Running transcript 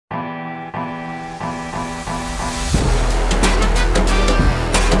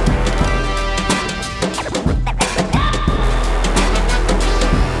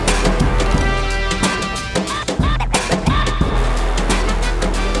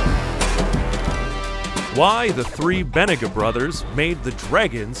Why the three Benega brothers made the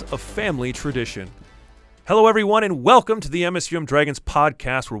Dragons a family tradition. Hello, everyone, and welcome to the MSUM Dragons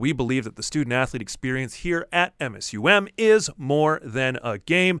podcast, where we believe that the student-athlete experience here at MSUM is more than a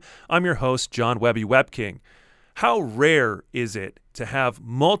game. I'm your host, John Webby Webking. How rare is it to have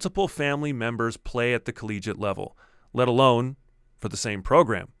multiple family members play at the collegiate level, let alone for the same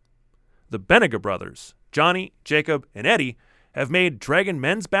program? The Benega brothers, Johnny, Jacob, and Eddie, have made Dragon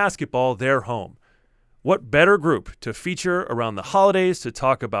men's basketball their home. What better group to feature around the holidays to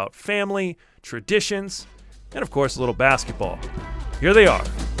talk about family, traditions, and of course a little basketball. Here they are,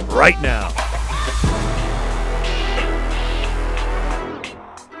 right now.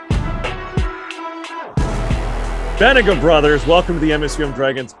 Benega brothers, welcome to the MSUM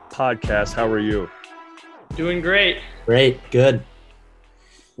Dragons podcast. How are you? Doing great. Great, good.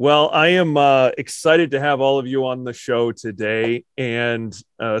 Well, I am excited to have all of you on the show today, and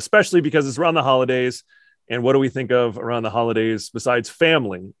especially because it's around the holidays. And what do we think of around the holidays besides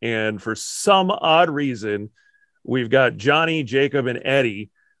family? And for some odd reason, we've got Johnny, Jacob, and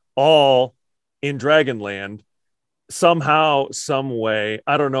Eddie all in Dragonland somehow, some way.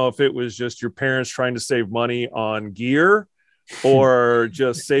 I don't know if it was just your parents trying to save money on gear or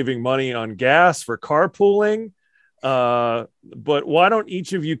just saving money on gas for carpooling. But why don't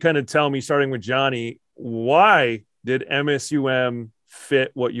each of you kind of tell me, starting with Johnny, why did MSUM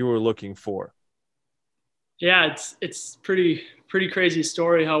fit what you were looking for? Yeah, it's pretty crazy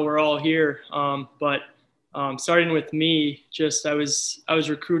story how we're all here. But starting with me, I was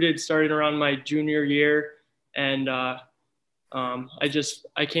recruited starting around my junior year, and I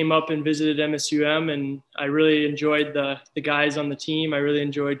came up and visited MSUM, and I really enjoyed the guys on the team. I really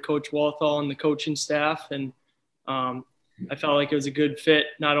enjoyed Coach Walthall and the coaching staff, and I felt like it was a good fit,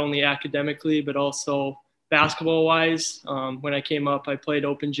 not only academically, but also basketball wise. When I came up, I played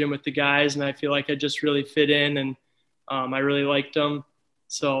open gym with the guys, and I feel like I just really fit in, and I really liked them.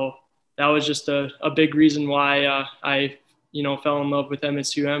 So that was just a big reason why I fell in love with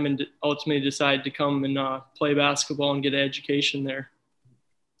MSUM and ultimately decided to come and play basketball and get an education there.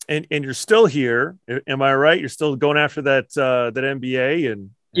 And you're still here, am I right? You're still going after that MBA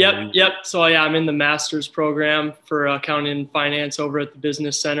and. Yep. So yeah, I'm in the master's program for accounting and finance over at the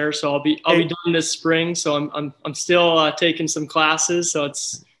Business Center. So I'll be done this spring. So I'm still taking some classes. So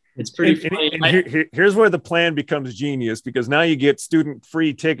it's pretty funny. And here's where the plan becomes genius, because now you get student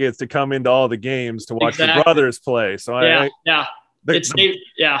free tickets to come into all the games to watch the brothers play. So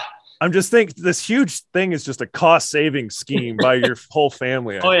I'm just thinking this huge thing is just a cost saving scheme by your whole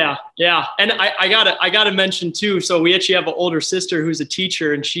family. Oh yeah. And I gotta mention too. So we actually have an older sister who's a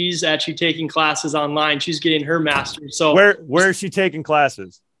teacher, and she's actually taking classes online. She's getting her master's. So where is she taking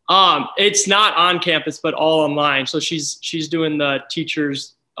classes? It's not on campus, but all online. So she's doing the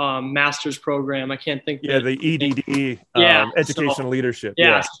teacher's master's program. I can't think. Yeah, the EDD, educational leadership.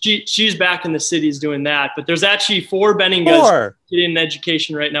 Yeah. She's back in the cities doing that. But there's actually 4 Beningas getting an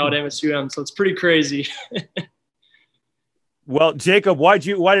education right now at MSUM, so it's pretty crazy. Well, Jacob, why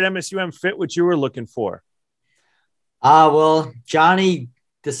did MSUM fit what you were looking for? Well, Johnny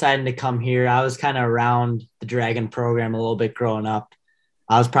decided to come here. I was kind of around the Dragon program a little bit growing up.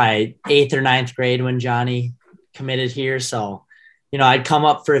 I was probably 8th or 9th grade when Johnny committed here, so I'd come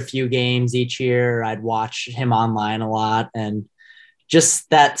up for a few games each year. I'd watch him online a lot, and just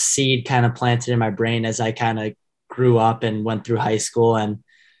that seed kind of planted in my brain as I kind of grew up and went through high school. And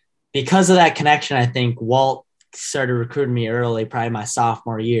because of that connection, I think Walt started recruiting me early, probably my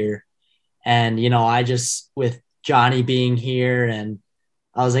sophomore year. And, I just, with Johnny being here, and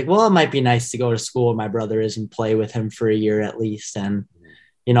I was like, well, it might be nice to go to school with my brother is and play with him for a year at least. And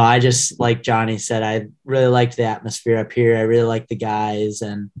I just, like Johnny said, I really liked the atmosphere up here. I really liked the guys.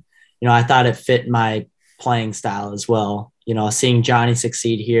 And, I thought it fit my playing style as well. Seeing Johnny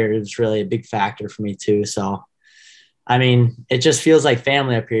succeed here is really a big factor for me too. So, I mean, it just feels like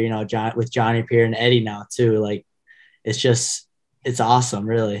family up here, with Johnny up here and Eddie now too. Like, it's awesome,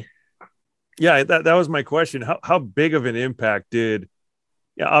 really. Yeah, that was my question. How big of an impact did,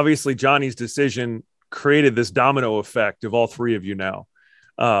 obviously Johnny's decision created this domino effect of all 3 of you now.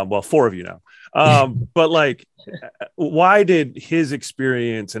 4 of you now. But why did his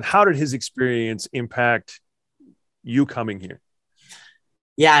experience and how did his experience impact you coming here?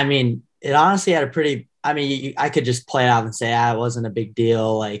 Yeah, I mean, it honestly had I could just play it off and say, it wasn't a big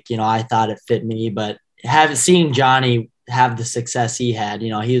deal. I thought it fit me, but seeing Johnny have the success he had,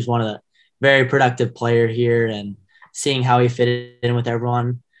 he was one of the very productive player here, and seeing how he fit in with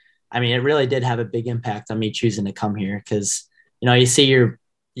everyone. I mean, it really did have a big impact on me choosing to come here. Cause you see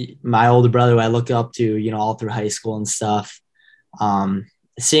my older brother, who I look up to, all through high school and stuff.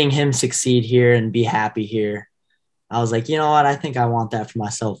 seeing him succeed here and be happy here, I was like, you know what? I think I want that for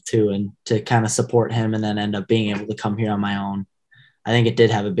myself too. And to kind of support him and then end up being able to come here on my own. I think it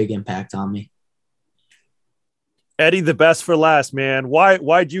did have a big impact on me. Eddie, the best for last, man.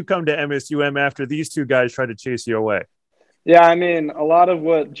 Why'd you come to MSUM after these two guys tried to chase you away? Yeah, I mean, a lot of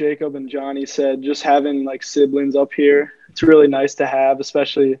what Jacob and Johnny said, just having like siblings up here, it's really nice to have,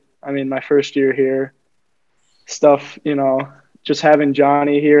 especially, I mean, my first year here. Stuff, just having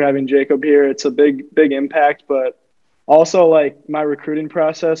Johnny here, having Jacob here, it's a big impact. But also, like, my recruiting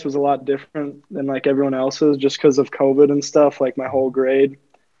process was a lot different than like everyone else's just because of COVID and stuff, like my whole grade.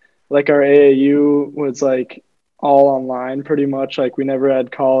 Like our AAU was like all online pretty much. Like we never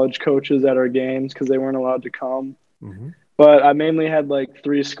had college coaches at our games because they weren't allowed to come. Mm-hmm. But I mainly had like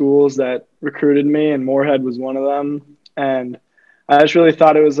 3 schools that recruited me, and Moorhead was one of them. And I just really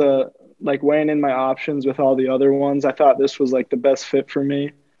thought it was like weighing in my options with all the other ones. I thought this was like the best fit for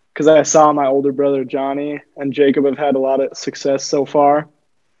me because I saw my older brother Johnny and Jacob have had a lot of success so far,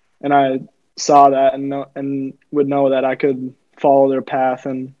 and I saw that and would know that I could follow their path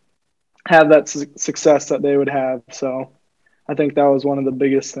and have that success that they would have. So I think that was one of the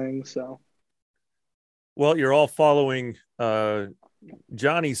biggest things. So. Well, you're all following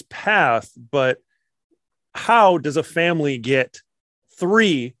Johnny's path, but how does a family get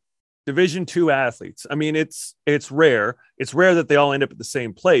 3 Division II athletes? I mean, it's rare. It's rare that they all end up at the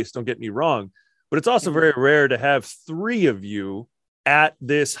same place. Don't get me wrong, but it's also very rare to have 3 of you at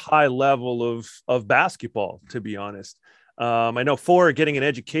this high level of basketball, to be honest. I know 4 are getting an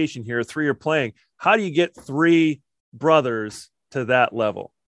education here. 3 are playing. How do you get 3 brothers to that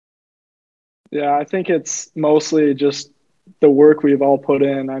level? Yeah, I think it's mostly just the work we've all put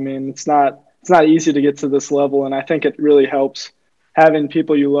in. I mean, it's not easy to get to this level, and I think it really helps having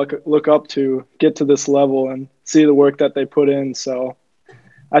people you look up to get to this level and see the work that they put in. So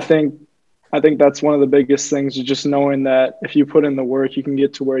I think that's one of the biggest things, is just knowing that if you put in the work, you can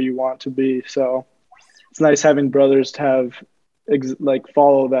get to where you want to be. So it's nice having brothers to have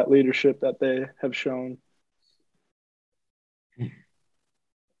follow that leadership that they have shown.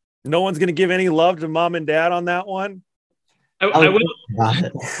 No one's going to give any love to mom and dad on that one. I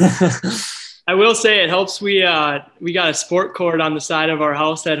will say it helps. We got a sport court on the side of our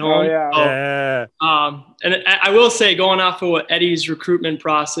house at home. Oh, yeah. So, Yeah. And I will say, going off of what Eddie's recruitment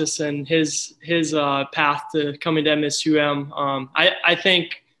process and his path to coming to MSUM, I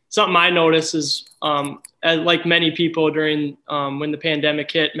think something I noticed is, like many people during when the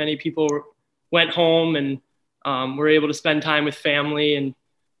pandemic hit, many people went home and were able to spend time with family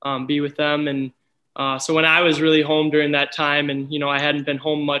and be with them. And so when I was really home during that time, and, I hadn't been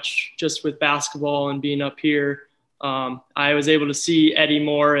home much just with basketball and being up here, I was able to see Eddie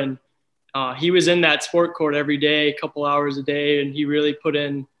more, and he was in that sport court every day, a couple hours a day, and he really put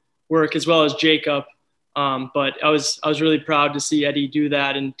in work, as well as Jacob. But I was really proud to see Eddie do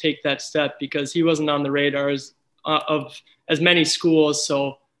that and take that step, because he wasn't on the radars of as many schools.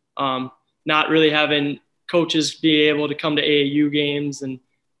 So not really having coaches be able to come to AAU games, and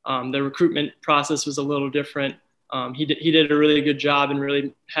the recruitment process was a little different. He did a really good job and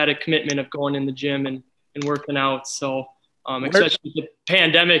really had a commitment of going in the gym and working out. So especially with the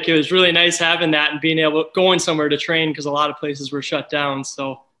pandemic, it was really nice having that and being able going somewhere to train, because a lot of places were shut down.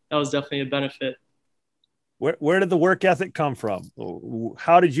 So that was definitely a benefit. Where did the work ethic come from?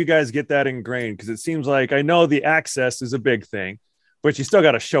 How did you guys get that ingrained? Because it seems like, I know the access is a big thing, but you still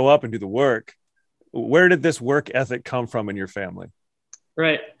got to show up and do the work. Where did this work ethic come from in your family?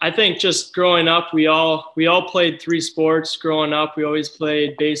 Right. I think just growing up, we all played 3 sports growing up. We always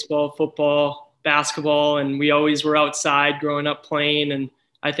played baseball, football, basketball, and we always were outside growing up playing. And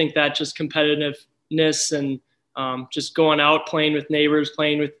I think that just competitiveness and just going out, playing with neighbors,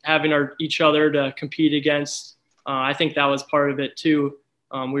 playing with having each other to compete against. I think that was part of it too.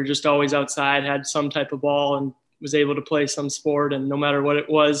 We were just always outside, had some type of ball, and was able to play some sport. And no matter what it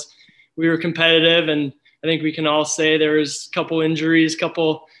was, we were competitive. And I think we can all say there was a couple injuries,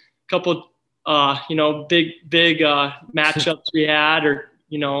 couple big matchups we had, or,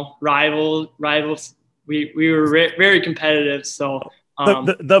 rivals. We were very competitive. So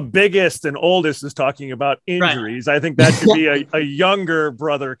the biggest and oldest is talking about injuries. Right. I think that should be a younger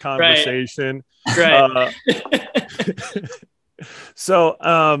brother conversation. Right. So,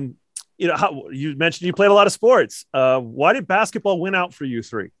 how you mentioned you played a lot of sports. Why did basketball win out for you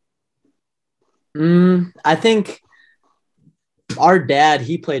 3? I think our dad,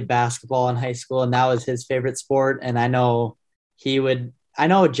 he played basketball in high school, and that was his favorite sport. And I know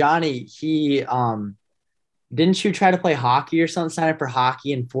Johnny, he, didn't you try to play hockey or something, sign up for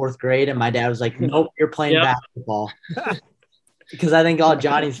hockey in 4th grade? And my dad was like, nope, you're playing basketball. because I think all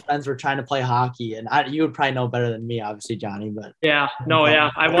Johnny's friends were trying to play hockey, and you would probably know better than me, obviously, Johnny. But yeah,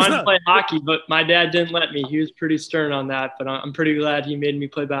 I wanted to play hockey, but my dad didn't let me. He was pretty stern on that, but I'm pretty glad he made me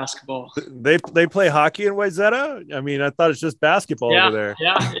play basketball. They play hockey in Wayzata? I mean, I thought it's just basketball over there.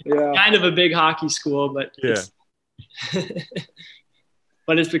 Yeah, kind of a big hockey school, but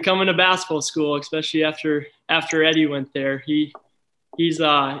but it's becoming a basketball school, especially after Eddie went there. He's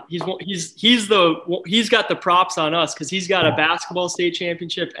got the props on us because he's got a basketball state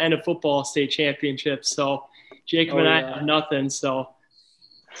championship and a football state championship. So Jacob and I have nothing. So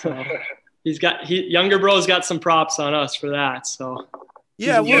younger bro's got some props on us for that. So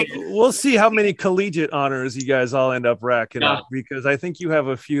yeah, we'll see how many collegiate honors you guys all end up racking up, because I think you have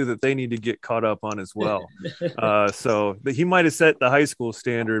a few that they need to get caught up on as well. So he might have set the high school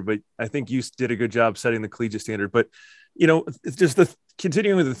standard, but I think you did a good job setting the collegiate standard. But it's just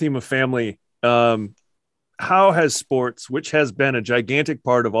continuing with the theme of family. How has sports, which has been a gigantic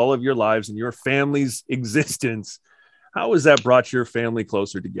part of all of your lives and your family's existence, how has that brought your family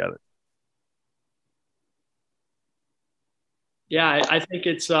closer together? Yeah, I think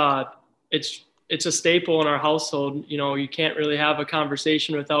it's a staple in our household. You can't really have a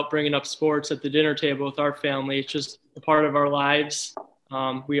conversation without bringing up sports at the dinner table with our family. It's just a part of our lives.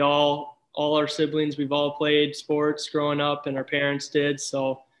 We all our siblings, we've all played sports growing up, and our parents did.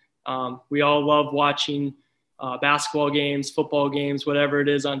 So we all love watching basketball games, football games, whatever it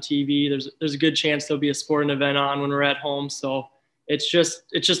is on TV. There's a good chance there'll be a sporting event on when we're at home. So it's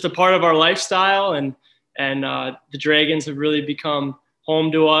just a part of our lifestyle, and the Dragons have really become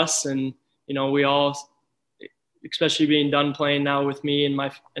home to us. And we all, especially being done playing now with me and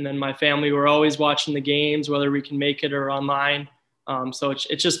then my family, we're always watching the games, whether we can make it or online. So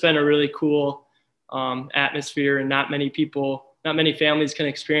it's just been a really cool atmosphere, and not many families can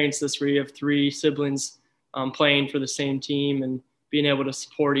experience this, where you have three siblings playing for the same team and being able to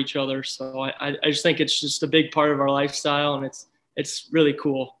support each other. So I just think it's just a big part of our lifestyle, and it's really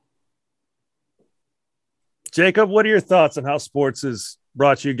cool. Jacob, what are your thoughts on how sports has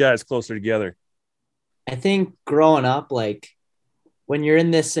brought you guys closer together? I think growing up, like when you're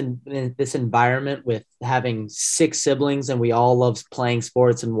in this environment with having 6 siblings and we all love playing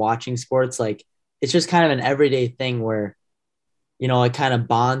sports and watching sports, like it's just kind of an everyday thing where, it kind of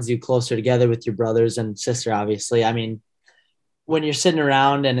bonds you closer together with your brothers and sister, obviously. I mean, when you're sitting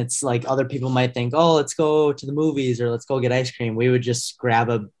around and it's like other people might think, oh, let's go to the movies or let's go get ice cream, we would just grab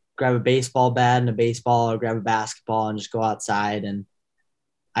a baseball bat and a baseball, or grab a basketball and just go outside. And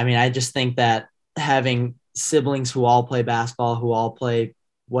I mean, I just think that having siblings who all play basketball, who all play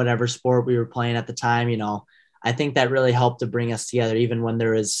whatever sport we were playing at the time, I think that really helped to bring us together, even when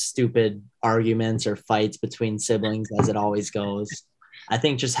there is stupid arguments or fights between siblings, as it always goes. I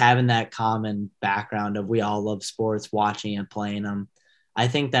think just having that common background of we all love sports, watching and playing them, I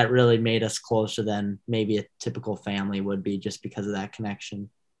think that really made us closer than maybe a typical family would be, just because of that connection.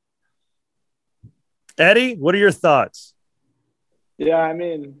 Eddie, what are your thoughts? Yeah, I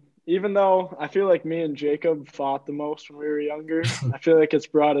mean, even though I feel like me and Jacob fought the most when we were younger, I feel like it's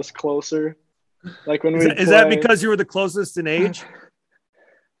brought us closer. Like when is that because you were the closest in age?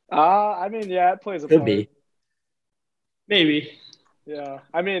 I mean, yeah, it plays a Could part. be. Maybe. Yeah,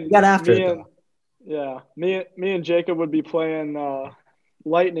 I mean, got after it, though. Me and Jacob would be playing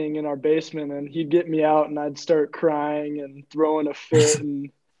Lightning in our basement, and he'd get me out, and I'd start crying and throwing a fit and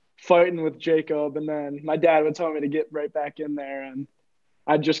fighting with Jacob, and then my dad would tell me to get right back in there, and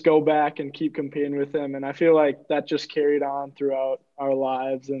I'd just go back and keep competing with him. And I feel like that just carried on throughout our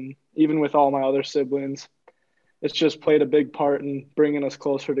lives, and even with all my other siblings, it's just played a big part in bringing us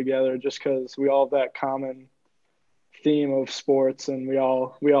closer together, just because we all have that common theme of sports, and we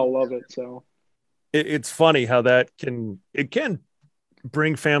all love it. So it's funny how that can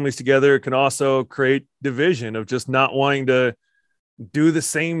bring families together. It can also create division of just not wanting to do the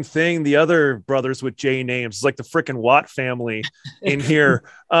same thing the other brothers with J names. It's like the frickin' Watt family in here.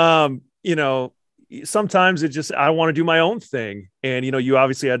 Sometimes it just, I want to do my own thing. And, you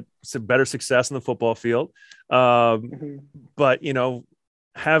obviously had some better success in the football field. But,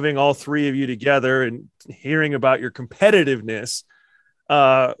 having all three of you together and hearing about your competitiveness,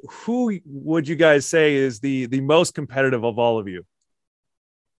 who would you guys say is the most competitive of all of you?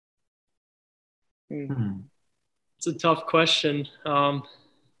 It's a tough question. I'd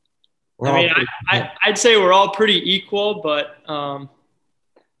say we're all pretty equal, but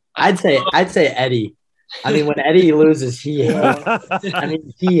I'd say Eddie. I mean, when Eddie loses, he hates it. I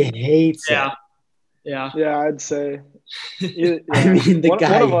mean, he hates it. Yeah, I'd say. Yeah. I mean, one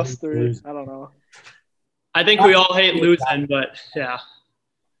of us three. I don't know. I think we all hate losing, but yeah.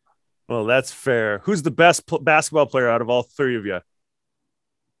 Well, that's fair. Who's the best basketball player out of all three of you?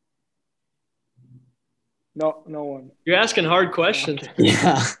 No one. You're asking hard questions. Okay.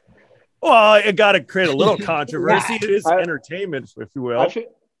 Yeah. Well, I got to create a little controversy. Yeah. It is entertainment, if you will.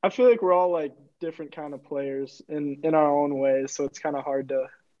 I feel like we're all like different kind of players in our own ways, so it's kind of hard to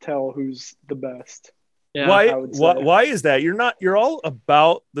tell who's the best. Yeah. Why is that? You're all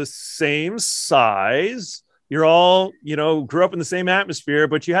about the same size. You're all, grew up in the same atmosphere,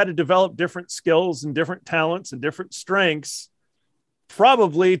 but you had to develop different skills and different talents and different strengths,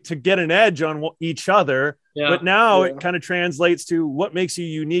 probably to get an edge on each other. Yeah. But now it kind of translates to what makes you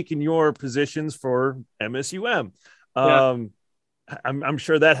unique in your positions for MSUM. I'm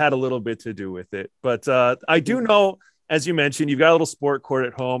sure that had a little bit to do with it. But I do know, as you mentioned, you've got a little sport court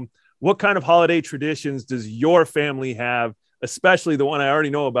at home. What kind of holiday traditions does your family have, especially the one I already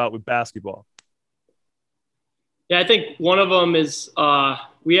know about with basketball? Yeah, I think one of them is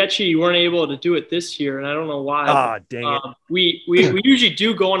we actually weren't able to do it this year, and I don't know why. Dang it. We usually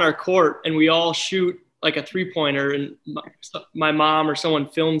do go on our court, and we all shoot like a three-pointer, and my mom or someone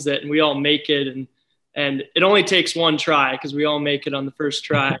films it, and we all make it, and it only takes one try because we all make it on the first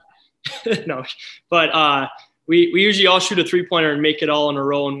try. No, but we usually all shoot a three-pointer and make it all in a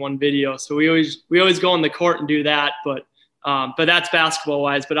row in one video. So we always go on the court and do that, but that's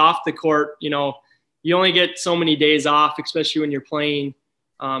basketball-wise. But off the court, you only get so many days off, especially when you're playing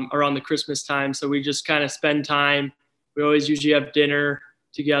around the Christmas time. So we just kind of spend time. We always usually have dinner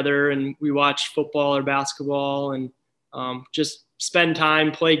together, and we watch football or basketball, and just spend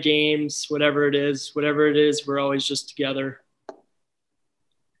time, play games, whatever it is, we're always just together.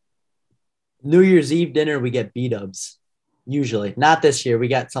 New Year's Eve dinner, we get B-dubs. Usually. Not this year. We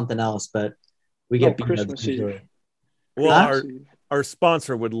got something else, but we get B-dubs Christmas usually. Eve. Well, our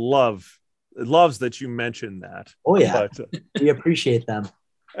sponsor loves that you mentioned that. Oh, yeah. But, we appreciate them.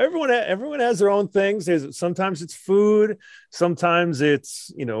 Everyone has their own things. Sometimes it's food. Sometimes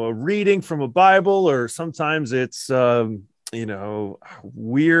it's, a reading from a Bible, or sometimes it's,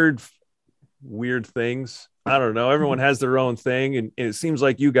 weird things. I don't know. Everyone has their own thing. And it seems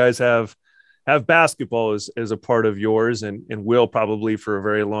like you guys have basketball as a part of yours, and will probably for a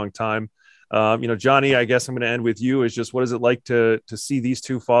very long time. Johnny, I guess I'm going to end with you. Is just, what is it like to see these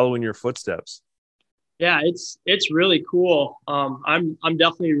two follow in your footsteps? Yeah, it's really cool. I'm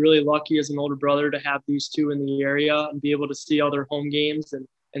definitely really lucky as an older brother to have these two in the area and be able to see all their home games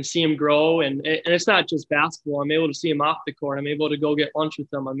and see them grow. And it's not just basketball. I'm able to see them off the court. I'm able to go get lunch with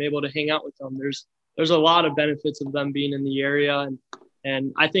them. I'm able to hang out with them. There's a lot of benefits of them being in the area.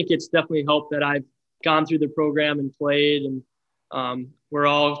 And I think it's definitely helped that I've gone through the program and played, and we're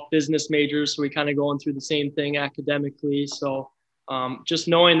all business majors. So we kind of going through the same thing academically. So just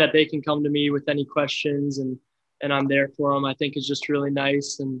knowing that they can come to me with any questions and I'm there for them, I think is just really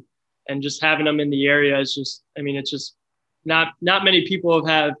nice. And just having them in the area is just, it's just not many people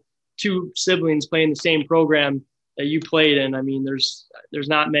have two siblings playing the same program that you played in. There's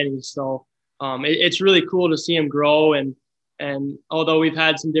not many. So it's really cool to see them grow. And although we've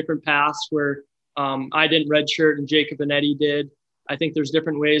had some different paths where I didn't redshirt and Jacob and Eddie did, I think there's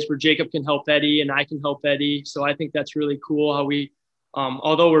different ways where Jacob can help Eddie and I can help Eddie. So I think that's really cool how we,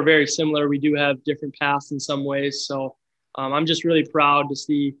 although we're very similar, we do have different paths in some ways. So I'm just really proud to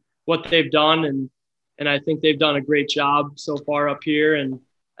see what they've done. And I think they've done a great job so far up here. And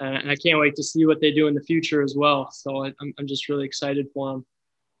I can't wait to see what they do in the future as well. So I'm just really excited for them.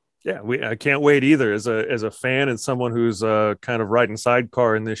 Yeah, I can't wait either. As a fan and someone who's kind of riding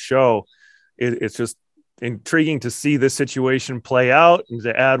sidecar in this show, it's just intriguing to see this situation play out and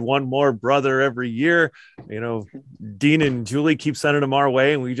to add one more brother every year. Dean and Julie keep sending them our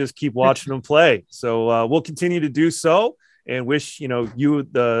way, and we just keep watching them play. So we'll continue to do so, and wish you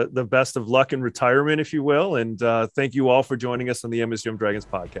the best of luck in retirement, if you will. And thank you all for joining us on the MSUM Dragons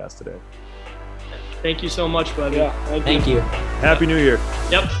podcast today. Thank you so much, buddy. Yeah, thank you. Happy New Year.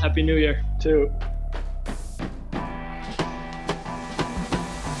 Yep, Happy New Year. Too.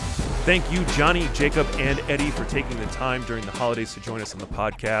 Thank you, Johnny, Jacob, and Eddie, for taking the time during the holidays to join us on the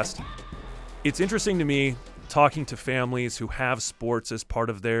podcast. It's interesting to me talking to families who have sports as part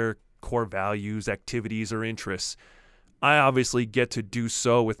of their core values, activities, or interests. I obviously get to do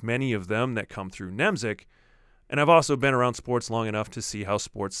so with many of them that come through NEMSIC, and I've also been around sports long enough to see how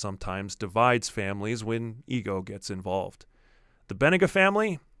sports sometimes divides families when ego gets involved. The Benega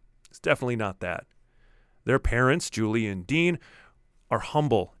family is definitely not that. Their parents, Julie and Dean, are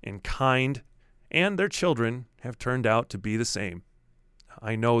humble and kind, and their children have turned out to be the same.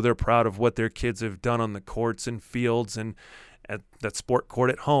 I know they're proud of what their kids have done on the courts and fields and at that sport court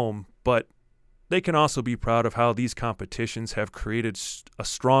at home, but they can also be proud of how these competitions have created a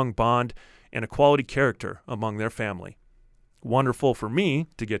strong bond and a quality character among their family. Wonderful for me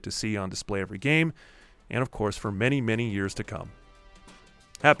to get to see on display every game, and of course for many, many years to come.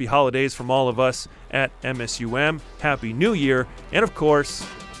 Happy holidays from all of us at MSUM. Happy New Year, and of course,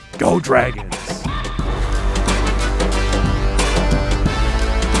 go Dragons!